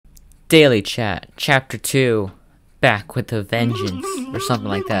Daily Chat, Chapter 2, back with a vengeance, or something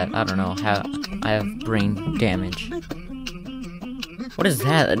like that. I don't know how I have brain damage. What is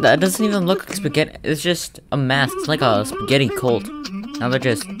that? That doesn't even look like spaghetti. It's just a mask. It's like a spaghetti cult. Now they're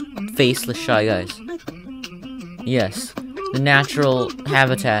just faceless shy guys. Yes, the natural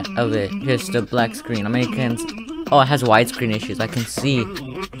habitat of it, just a black screen. I mean, oh, it has widescreen issues. I can see.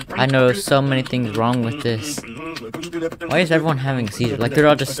 I know so many things wrong with this. Why is everyone having seizures? Like, they're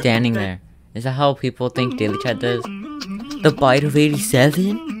all just standing there. Is that how people think Daily Chat does? The bite of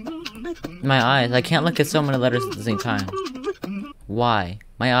 87? My eyes. I can't look at so many letters at the same time. Why?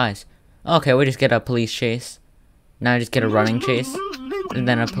 My eyes. Okay, we just get a police chase. Now I just get a running chase. And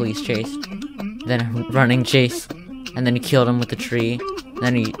then a police chase. Then a running chase. And then he killed him with the tree.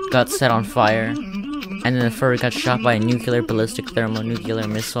 Then he got set on fire. And then the furry got shot by a nuclear ballistic thermonuclear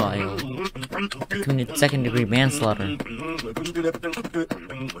missile. Committed second-degree manslaughter.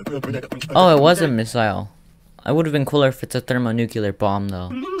 Oh, it was a missile. It would have been cooler if it's a thermonuclear bomb, though.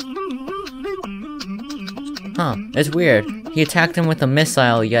 Huh, it's weird. He attacked him with a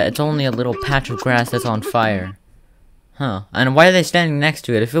missile, yet it's only a little patch of grass that's on fire. Huh, and why are they standing next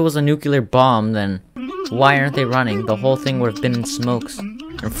to it? If it was a nuclear bomb, then why aren't they running? The whole thing would have been in smokes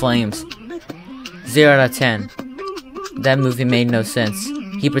and flames. 0 out of 10. That movie made no sense.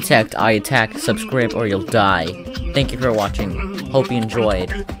 He protect, I attack, subscribe, or you'll die. Thank you for watching. Hope you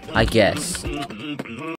enjoyed. I guess.